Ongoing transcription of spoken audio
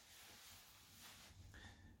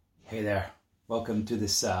Hey there, welcome to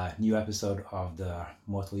this new episode of the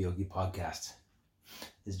Mortal Yogi podcast.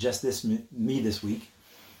 It's just me this week,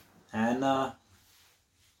 and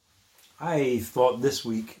I thought this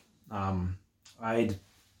week I'd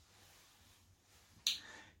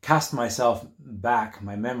cast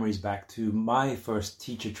my memories back to my first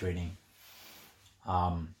teacher training.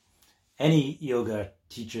 Any yoga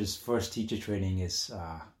teacher's first teacher training is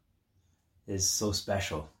so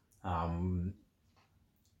special.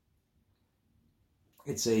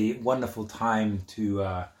 It's a wonderful time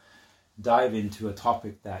to dive into a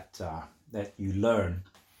topic that you learn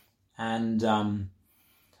and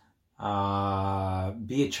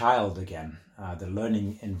be a child again. The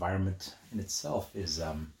learning environment in itself is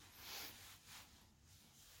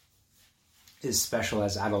special.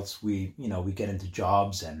 As adults, we get into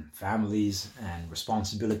jobs and families and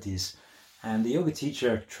responsibilities, and the yoga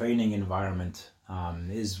teacher training environment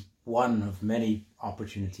is one of many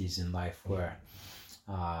opportunities in life where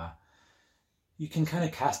you can kind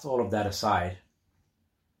of cast all of that aside,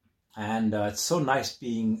 and it's so nice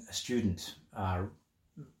being a student,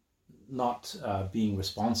 not being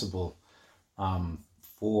responsible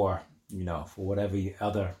for whatever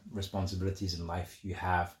other responsibilities in life you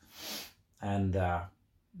have, and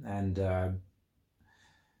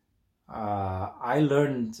I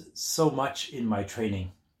learned so much in my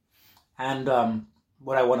training, and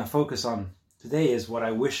what I want to focus on today is what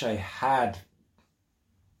I wish I had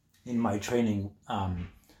in my training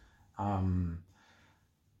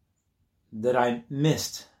that I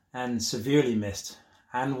missed and severely missed,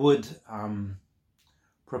 and would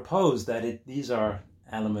propose that these are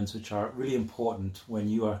elements which are really important when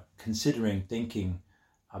you are thinking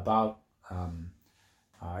about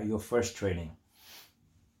your first training.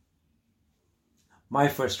 My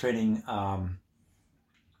first training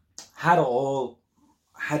had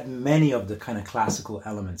many of the kind of classical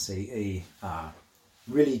elements. A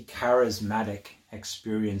really charismatic,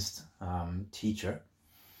 experienced teacher.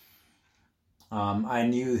 I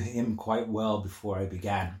knew him quite well before I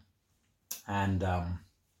began, and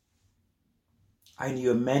I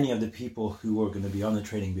knew many of the people who were going to be on the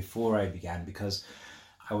training before I began, because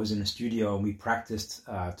I was in a studio and we practiced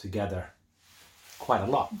together quite a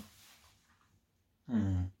lot.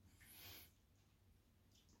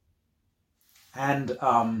 And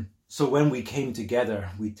so when we came together,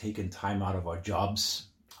 we'd taken time out of our jobs,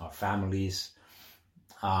 our families.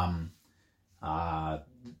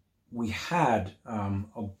 We had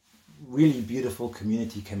a really beautiful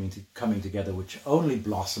community coming together, which only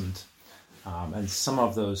blossomed. And some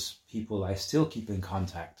of those people I still keep in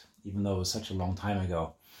contact, even though it was such a long time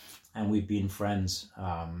ago. And we've been friends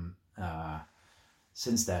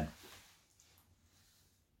since then.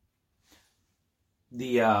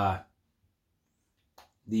 The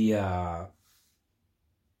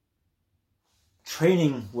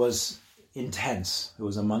training was intense. It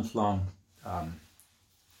was a month-long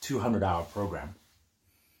 200-hour program.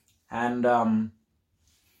 And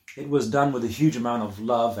it was done with a huge amount of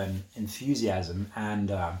love and enthusiasm, and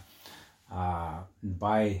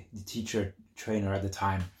by the teacher trainer at the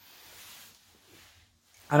time.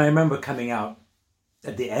 And I remember coming out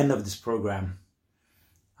at the end of this program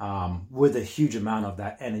with a huge amount of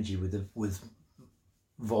that energy, with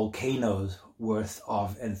volcanoes worth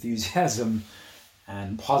of enthusiasm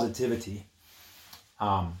and positivity,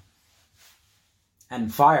 and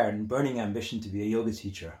fire and burning ambition to be a yoga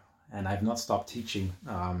teacher. And I've not stopped teaching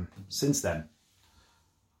since then.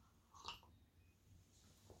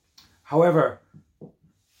 However,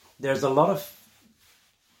 there's a lot of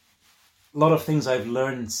things I've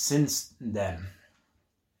learned since then.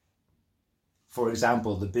 For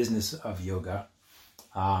example, the business of yoga.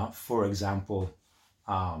 For example,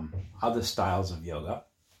 other styles of yoga,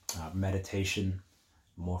 meditation,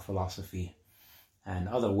 more philosophy, and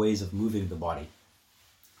other ways of moving the body.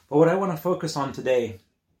 But what I want to focus on today,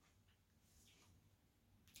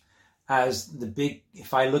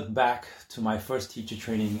 if I look back to my first teacher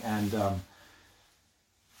training and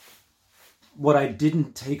what I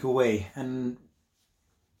didn't take away and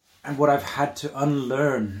what I've had to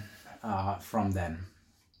unlearn from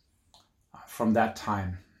that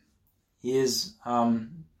time, is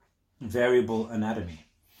variable anatomy.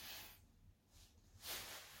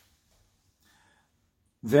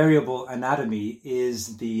 Variable anatomy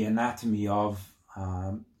is the anatomy of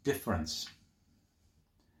difference.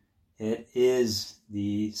 It is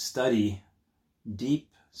the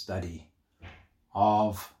deep study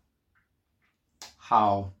of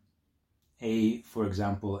how for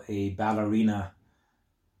example, a ballerina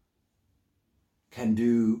can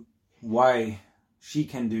do, why she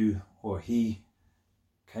can do or he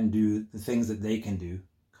can do the things that they can do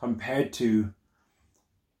compared to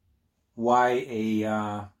why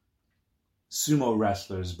a sumo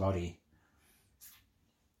wrestler's body,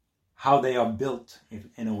 how they are built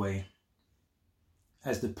in a way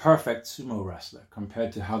as the perfect sumo wrestler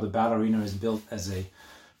compared to how the ballerina is built as a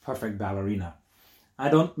perfect ballerina. I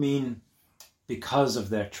don't mean because of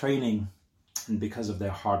their training and because of their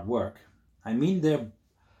hard work. I mean their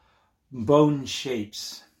bone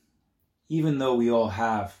shapes. Even though we all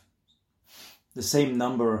have the same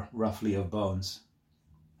number roughly of bones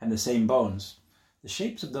and the same bones, the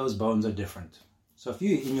shapes of those bones are different. So if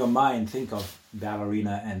you in your mind think of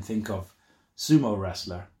ballerina and think of sumo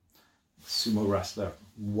wrestler,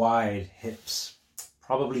 wide hips,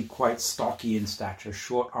 probably quite stocky in stature,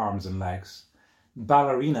 short arms and legs.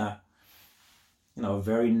 Ballerina,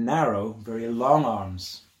 very narrow, very long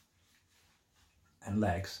arms and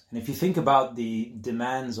legs. And if you think about the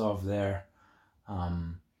demands of their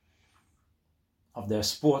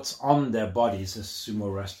sports on their bodies, a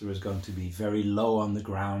sumo wrestler is going to be very low on the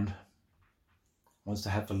ground, wants to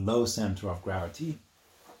have a low center of gravity.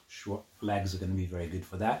 Short legs are going to be very good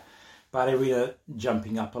for that. Ballerina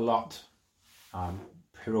jumping up a lot,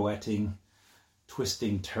 pirouetting,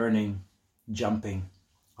 twisting, turning, jumping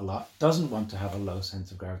a lot. Doesn't want to have a low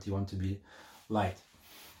sense of gravity, want to be light.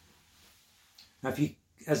 Now,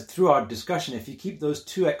 through our discussion, if you keep those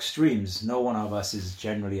two extremes, no one of us is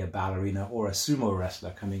generally a ballerina or a sumo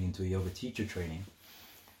wrestler coming into a yoga teacher training.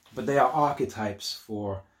 But they are archetypes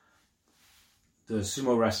for the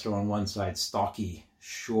sumo wrestler on one side, stocky,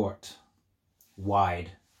 short,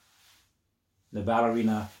 wide. The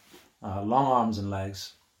ballerina, long arms and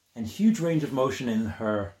legs, and huge range of motion in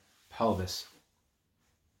her pelvis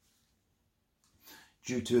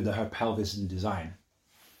due to her pelvis and design.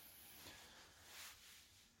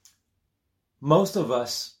 Most of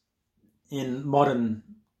us in modern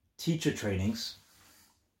teacher trainings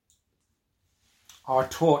are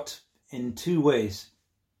taught in two ways,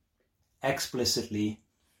 explicitly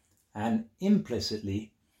and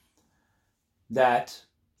implicitly, that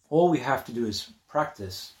all we have to do is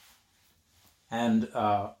practice, and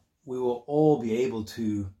we will all be able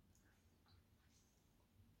to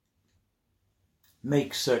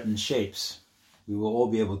make certain shapes. We will all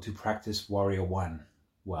be able to practice Warrior One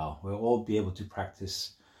well. We'll all be able to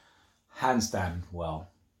practice handstand well.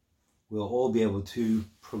 We'll all be able to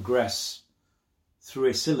progress through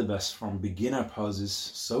a syllabus from beginner poses,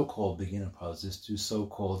 so-called beginner poses, to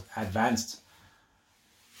so-called advanced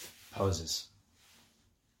poses.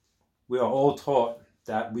 We are all taught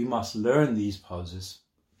that we must learn these poses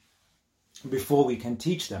before we can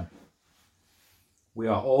teach them. We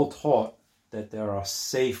are all taught that there are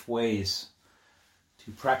safe ways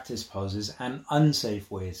to practice poses and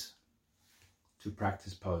unsafe ways to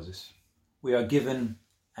practice poses. We are given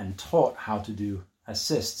and taught how to do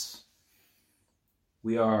assists.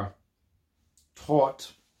 We are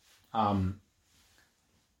taught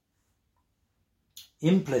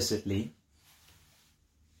implicitly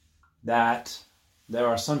that there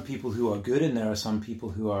are some people who are good and there are some people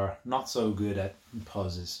who are not so good at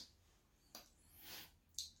poses.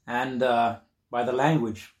 And by the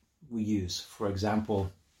language we use, for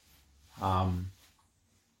example,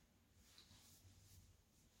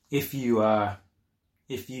 if you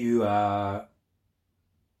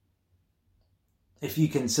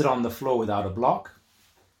can sit on the floor without a block,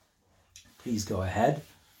 please go ahead.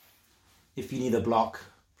 If you need a block,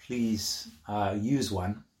 please use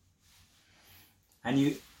one.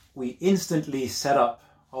 And we instantly set up,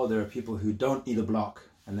 there are people who don't need a block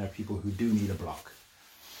and there are people who do need a block.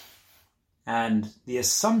 And the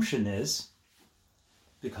assumption is,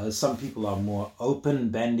 because some people are more open,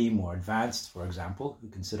 bendy, more advanced, for example, who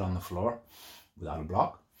can sit on the floor without a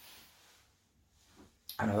block,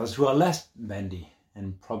 and others who are less bendy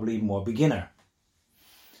and probably more beginner.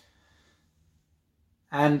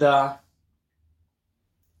 And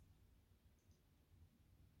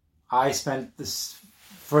I spent this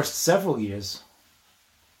first several years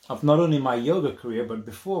of not only my yoga career, but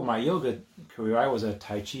before my yoga career, I was a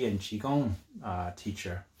Tai Chi and Qigong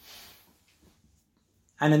teacher.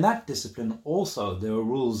 And in that discipline also, there were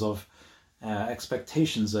rules of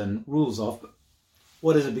expectations and rules of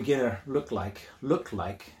what does a beginner look like,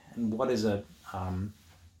 and what is a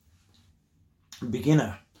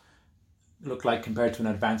beginner look like compared to an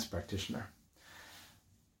advanced practitioner.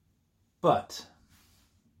 But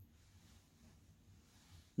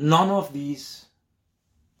none of these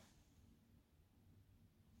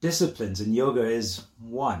disciplines, and yoga is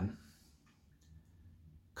one,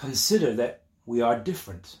 consider that we are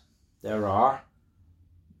different. There are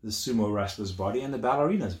the sumo wrestler's body and the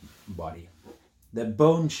ballerina's body. Their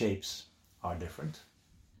bone shapes are different.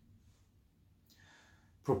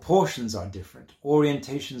 Proportions are different.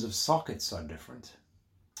 Orientations of sockets are different.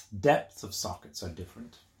 Depths of sockets are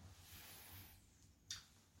different.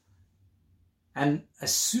 And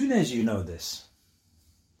as soon as you know this,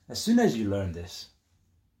 as soon as you learn this,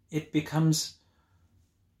 it becomes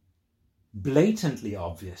blatantly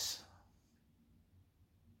obvious.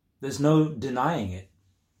 There's no denying it,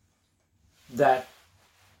 that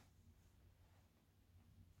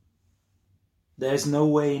there's no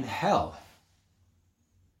way in hell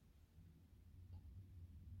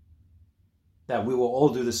that we will all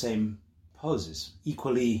do the same poses,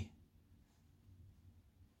 equally,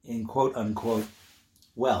 in quote unquote,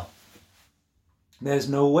 well. There's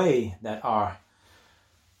no way that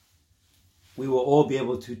we will all be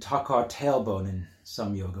able to tuck our tailbone in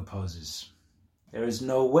some yoga poses. There is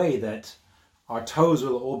no way that our toes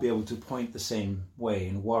will all be able to point the same way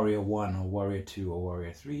in Warrior 1 or Warrior 2 or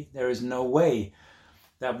Warrior 3. There is no way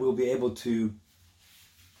that we'll be able to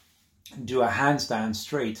do a handstand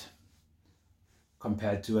straight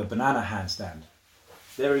compared to a banana handstand.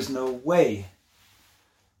 There is no way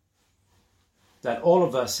that all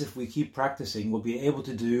of us, if we keep practicing, will be able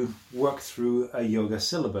to work through a yoga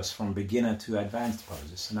syllabus from beginner to advanced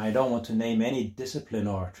poses. And I don't want to name any discipline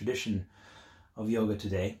or tradition of yoga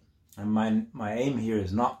today. And my aim here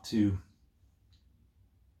is not to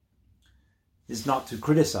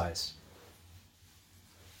criticize.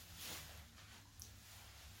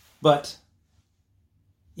 But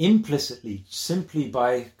implicitly, simply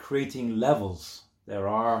by creating levels, there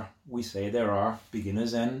are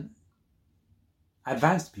beginners and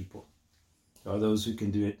advanced people. There are those who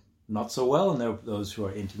can do it not so well, and there are those who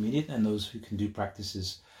are intermediate, and those who can do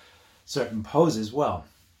practices, certain poses well.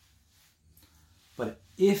 But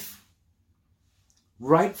if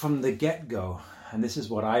right from the get-go, and this is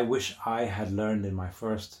what I wish I had learned in my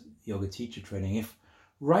first yoga teacher training, if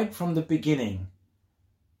right from the beginning,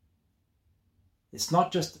 it's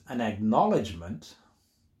not just an acknowledgement,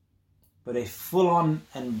 but a full-on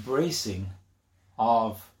embracing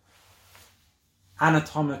of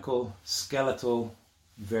anatomical, skeletal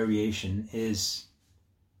variation is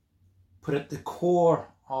put at the core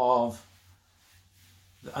of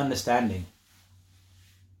the understanding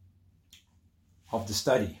of the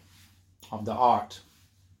study, of the art,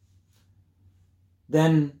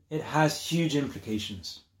 then it has huge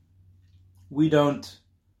implications. We don't,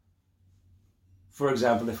 for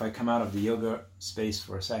example, if I come out of the yoga space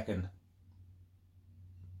for a second,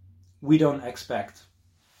 we don't expect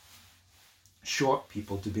short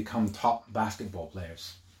people to become top basketball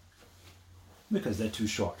players because they're too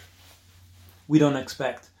short. We don't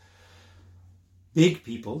expect big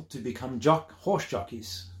people to become horse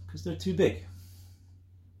jockeys because they're too big.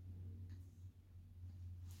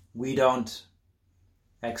 We don't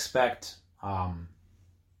expect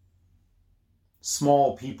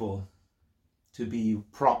small people to be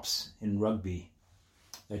props in rugby.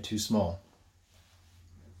 They're too small.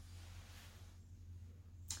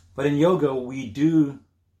 But in yoga, we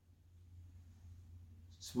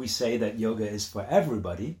say that yoga is for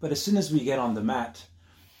everybody, but as soon as we get on the mat,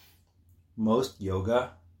 most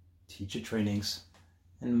yoga teacher trainings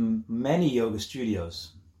and many yoga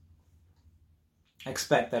studios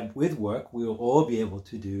expect that with work, we will all be able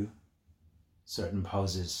to do certain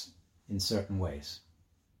poses in certain ways,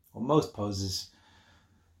 or most poses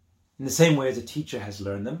in the same way as a teacher has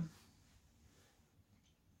learned them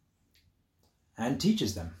and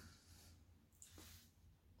teaches them.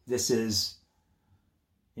 This is,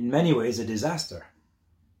 in many ways, a disaster.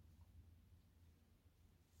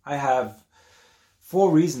 I have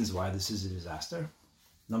 4 reasons why this is a disaster.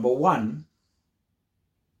 Number 1,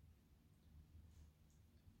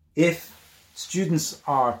 if students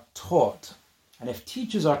are taught, and if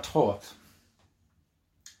teachers are taught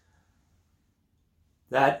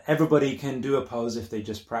that everybody can do a pose if they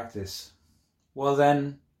just practice, well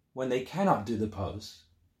then, when they cannot do the pose,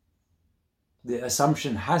 the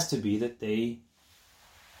assumption has to be that they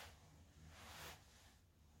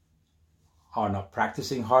are not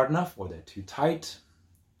practicing hard enough, or they're too tight,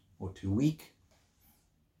 or too weak.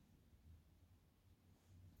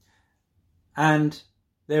 And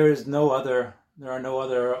there are no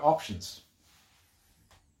other options.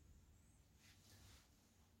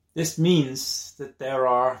 This means that there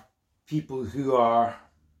are people who are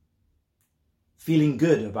feeling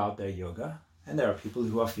good about their yoga, and there are people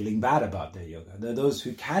who are feeling bad about their yoga. There are those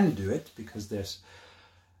who can do it because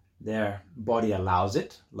their body allows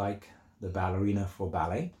it, like the ballerina for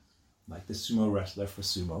ballet, like the sumo wrestler for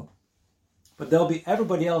sumo. But there'll be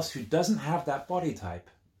everybody else who doesn't have that body type,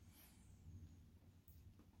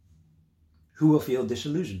 who will feel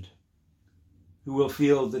disillusioned, who will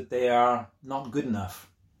feel that they are not good enough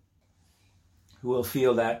who will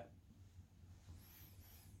feel that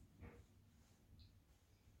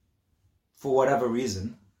for whatever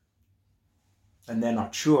reason, and they're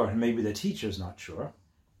not sure, and maybe the teacher's not sure,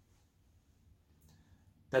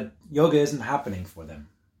 that yoga isn't happening for them.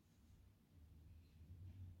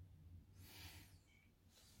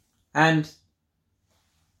 And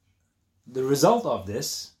the result of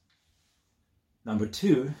this, number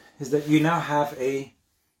 2, is that you now have a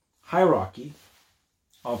hierarchy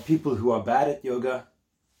of people who are bad at yoga,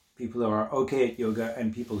 people who are okay at yoga,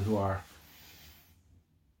 and people who are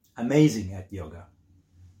amazing at yoga.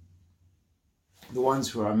 The ones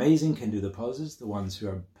who are amazing can do the poses. The ones who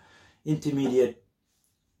are intermediate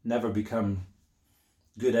never become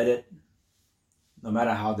good at it, no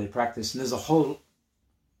matter how they practice. And there's a whole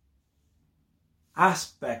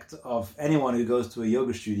aspect of anyone who goes to a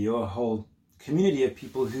yoga studio, a whole community of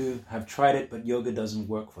people who have tried it, but yoga doesn't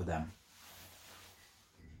work for them.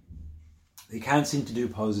 They can't seem to do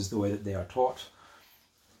poses the way that they are taught,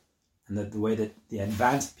 and that the way that the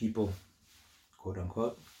advanced people, quote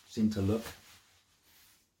unquote, seem to look.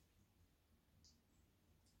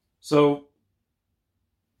 So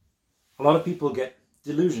a lot of people get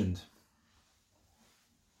delusioned.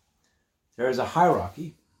 There is a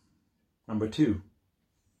hierarchy, number 2.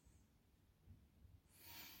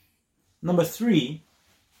 Number 3,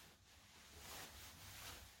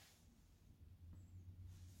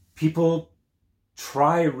 people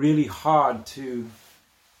try really hard to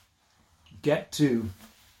get to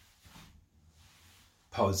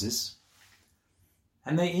poses,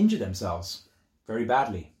 and they injure themselves very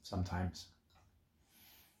badly sometimes.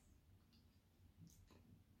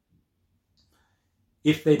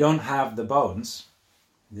 If they don't have the bones,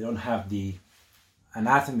 they don't have the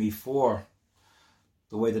anatomy for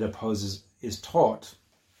the way that a pose is taught.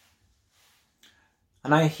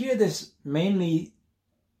 And I hear this mainly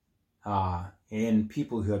in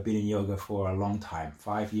people who have been in yoga for a long time,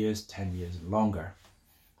 5 years, 10 years, and longer.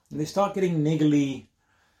 And they start getting niggly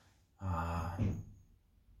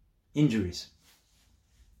injuries.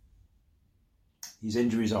 These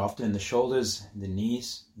injuries are often in the shoulders, in the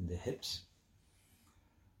knees, in the hips.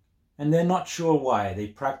 And they're not sure why. They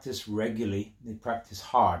practice regularly, they practice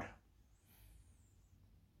hard,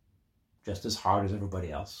 just as hard as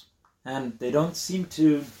everybody else. And they don't seem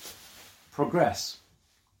to progress.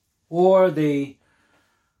 Or they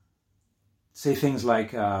say things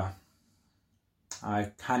like, I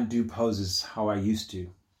can't do poses how I used to.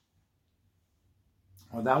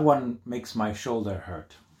 Or that one makes my shoulder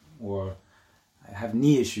hurt. Or I have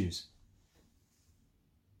knee issues.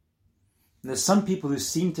 And there's some people who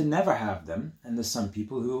seem to never have them, and there's some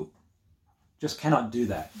people who just cannot do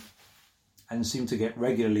that and seem to get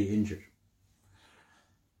regularly injured.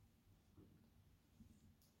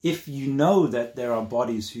 If you know that there are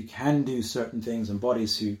bodies who can do certain things and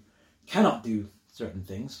bodies who cannot do certain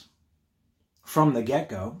things from the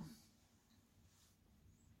get-go,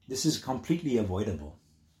 this is completely avoidable.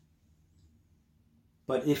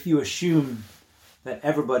 But if you assume that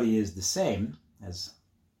everybody is the same, as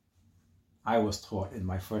I was taught in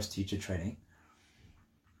my first teacher training,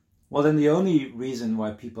 well, then the only reason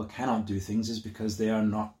why people cannot do things is because they are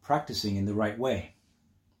not practicing in the right way.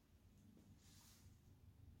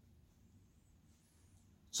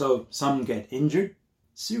 So some get injured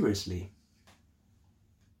seriously,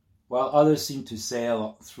 while others seem to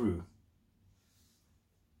sail through.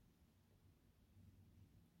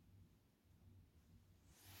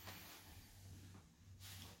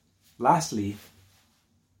 Lastly,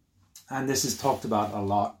 and this is talked about a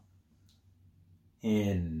lot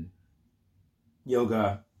in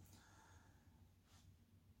yoga,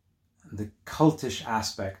 the cultish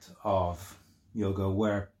aspect of yoga,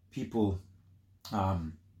 where people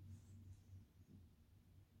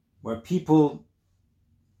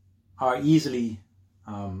are easily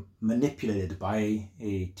manipulated by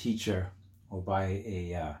a teacher or by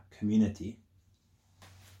a community,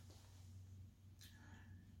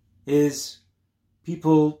 is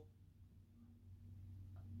people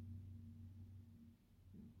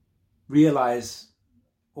realize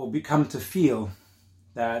or become to feel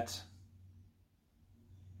that,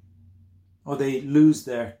 or they lose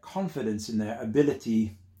their confidence in their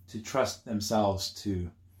ability to trust themselves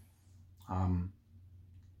to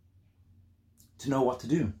know what to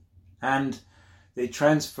do. And they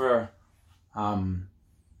transfer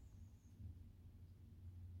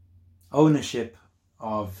ownership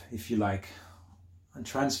of, if you like, and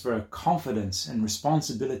transfer confidence and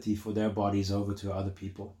responsibility for their bodies over to other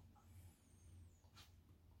people.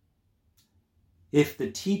 If the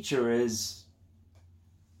teacher is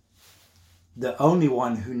the only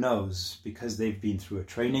one who knows, because they've been through a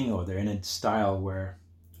training or they're in a style where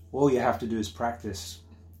all you have to do is practice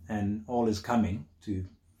and all is coming, to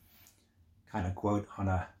kind of quote on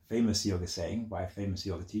a famous yoga saying by a famous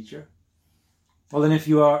yoga teacher. Well, then if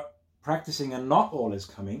you are practicing and not all is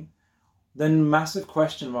coming, then massive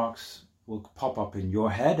question marks will pop up in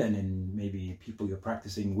your head and in maybe people you're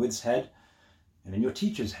practicing with's head and in your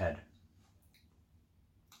teacher's head.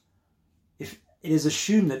 If it is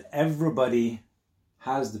assumed that everybody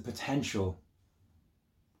has the potential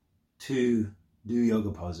to do yoga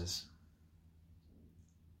poses,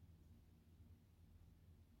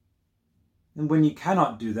 and when you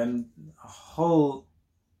cannot do them, a whole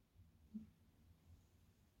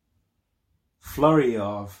flurries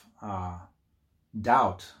of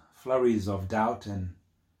doubt and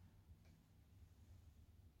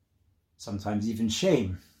sometimes even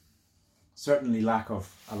shame, certainly a lack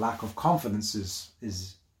of confidence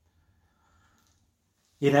is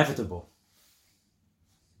inevitable.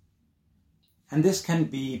 And this can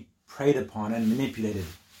be preyed upon and manipulated.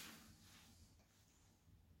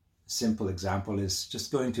 A simple example is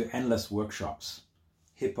just going to endless workshops.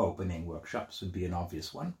 Hip opening workshops would be an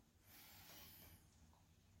obvious one.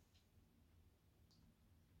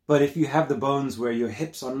 But if you have the bones where your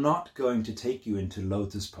hips are not going to take you into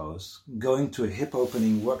lotus pose, going to a hip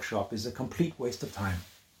opening workshop is a complete waste of time.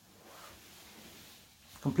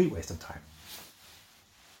 Complete waste of time.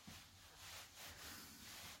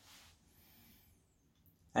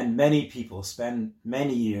 And many people spend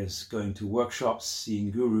many years going to workshops,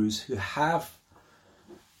 seeing gurus who have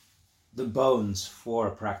the bones for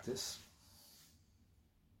a practice.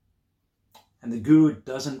 And the guru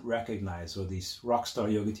doesn't recognize, or this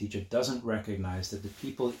rockstar yoga teacher doesn't recognize, that the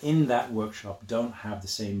people in that workshop don't have the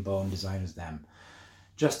same bone design as them.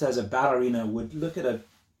 Just as a ballerina would look at a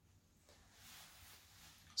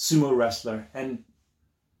sumo wrestler and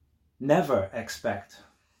never expect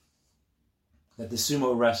that the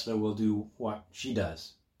sumo wrestler will do what she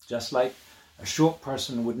does. Just like a short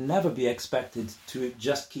person would never be expected to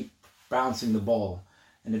just keep bouncing the ball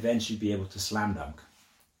and eventually be able to slam dunk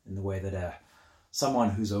in the way that someone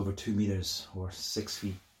who's over 2 meters or 6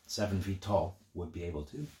 feet, 7 feet tall would be able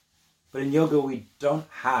to. But in yoga, we don't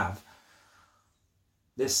have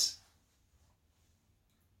this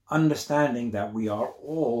understanding that we are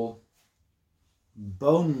all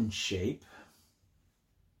bone shape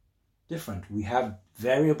different. We have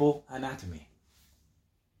variable anatomy.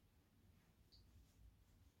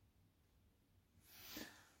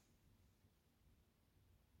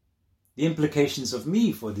 The implications of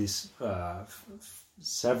me for this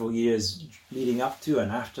several years leading up to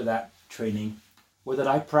and after that training were that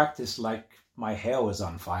I practiced like my hair was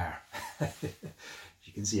on fire.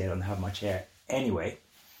 You can see I don't have much hair anyway.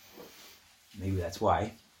 Maybe that's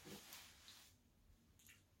why.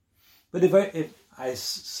 But if I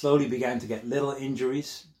slowly began to get little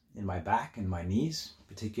injuries in my back and my knees,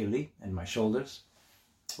 particularly, and my shoulders,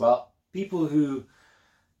 well, people who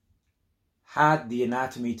had the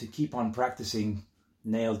anatomy to keep on practicing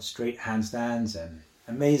nailed straight handstands and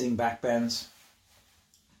amazing back bends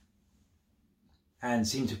and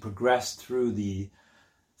seemed to progress through the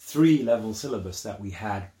 3-level syllabus that we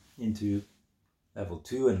had into level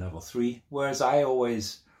 2 and level 3, whereas I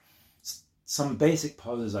always, some basic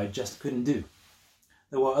poses I just couldn't do.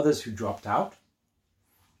 There were others who dropped out,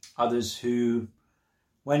 others who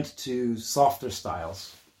went to softer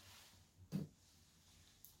styles.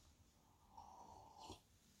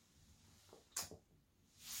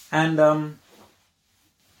 And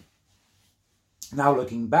now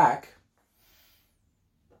looking back,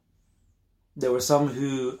 there were some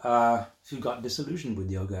who got disillusioned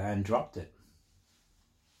with yoga and dropped it.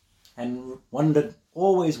 And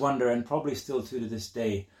always wonder, and probably still to this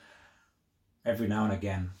day, every now and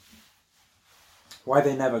again, why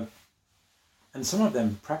they never, and some of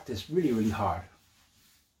them practice really, really hard.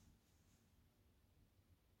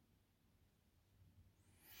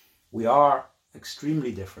 We are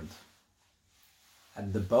extremely different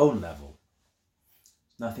at the bone level.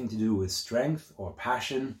 It's nothing to do with strength or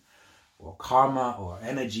passion or karma or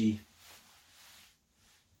energy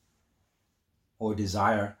or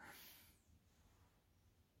desire.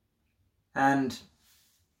 And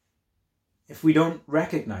if we don't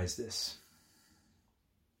recognize this,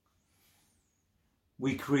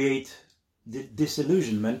 we create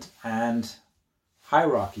disillusionment and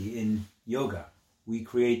hierarchy in yoga. We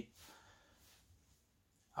create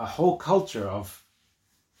a whole culture of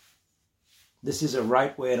this is a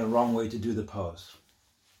right way and a wrong way to do the pose.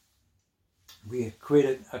 We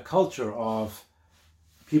created a culture of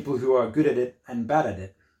people who are good at it and bad at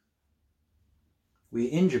it. We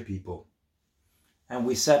injure people and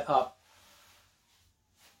we set up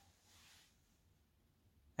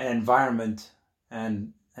an environment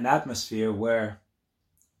and an atmosphere where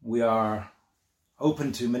we are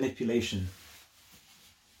open to manipulation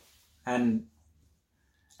and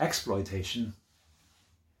exploitation,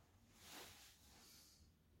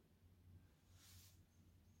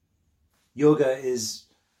 yoga is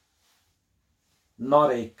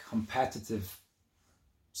not a competitive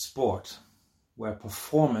sport where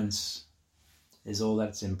performance is all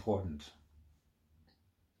that's important,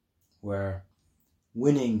 where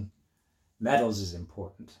winning medals is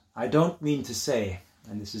important. I don't mean to say,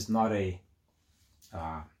 and this is not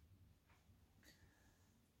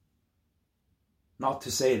not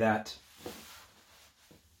to say that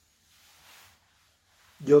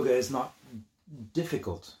yoga is not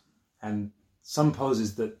difficult, and some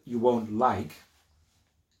poses that you won't like,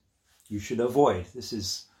 you should avoid. This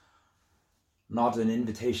is not an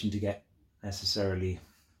invitation to get necessarily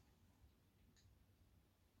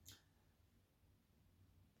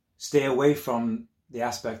stay away from the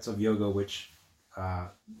aspects of yoga which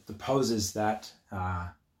the poses that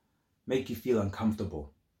make you feel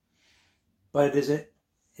uncomfortable. But it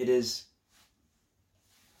is,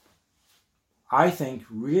 I think,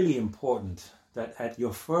 really important that at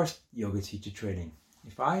your first yoga teacher training,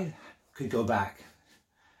 if I could go back,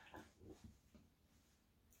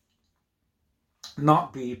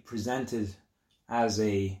 not be presented as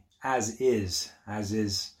is,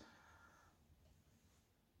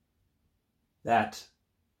 that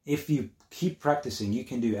if you keep practicing, you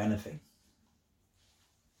can do anything.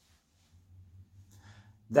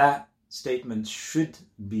 That statement should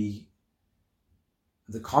be,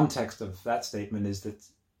 the context of that statement is that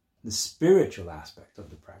the spiritual aspect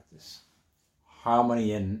of the practice,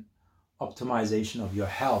 harmony and optimization of your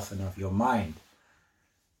health and of your mind,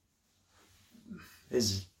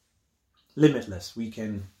 is limitless. We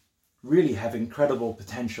can really have incredible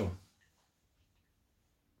potential,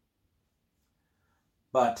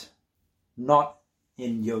 but not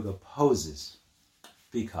in yoga poses,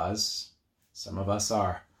 because some of us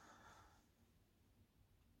are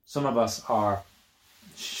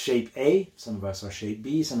shape A, some of us are shape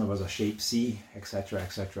B, some of us are shape C, etc.,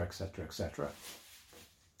 etc., etc., etc.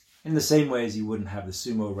 In the same way as you wouldn't have the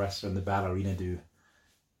sumo wrestler and the ballerina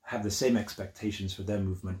have the same expectations for their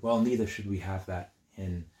movement, well, neither should we have that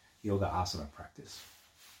in yoga asana practice.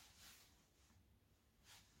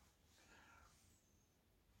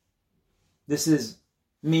 This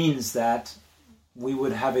means that we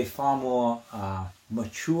would have a far more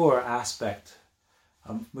mature aspect,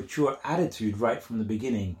 a mature attitude right from the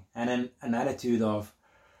beginning, and an attitude of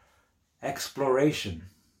exploration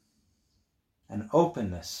and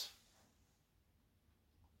openness.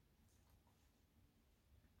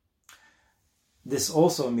 This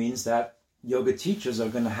also means that yoga teachers are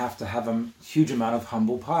going to have a huge amount of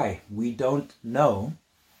humble pie. We don't know,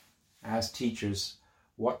 as teachers,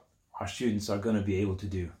 what our students are going to be able to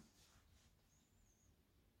do.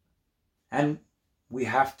 And we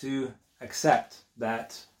have to accept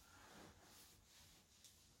that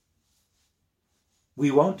we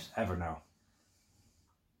won't ever know.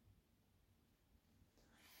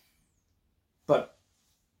 But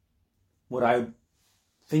what I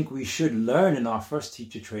think we should learn in our first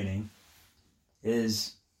teacher training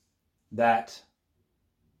is that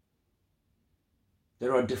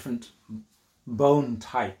there are different bone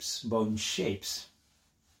types, bone shapes,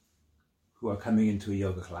 who are coming into a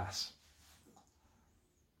yoga class.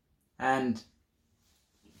 And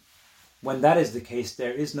when that is the case,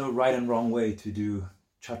 there is no right and wrong way to do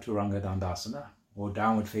Chaturanga Dandasana, or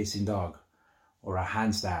downward facing dog, or a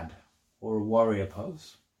handstand, or a warrior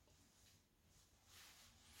pose.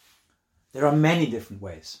 There are many different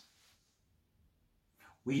ways.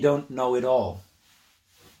 We don't know it all.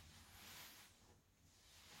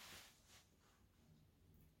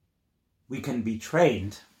 We can be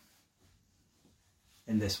trained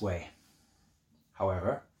in this way,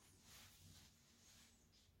 however.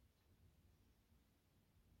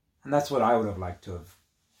 And that's what I would have liked to have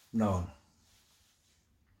known.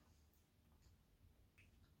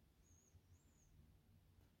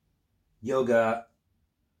 Yoga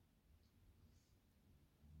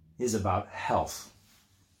is about health,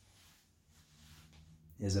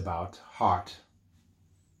 is about heart,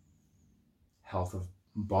 health of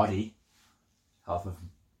body, health of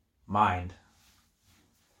mind.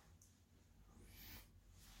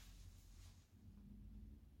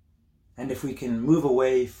 And if we can move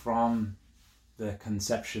away from the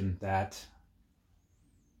conception that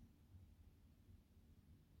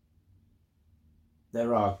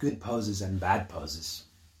there are good poses and bad poses,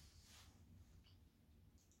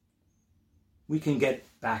 we can get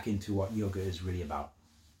back into what yoga is really about.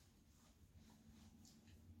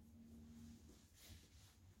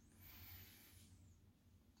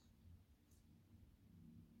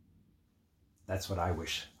 That's what I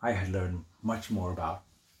wish I had learned much more about,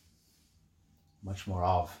 much more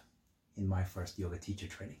of in my first yoga teacher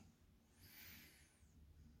training.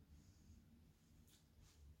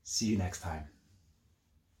 See you next time.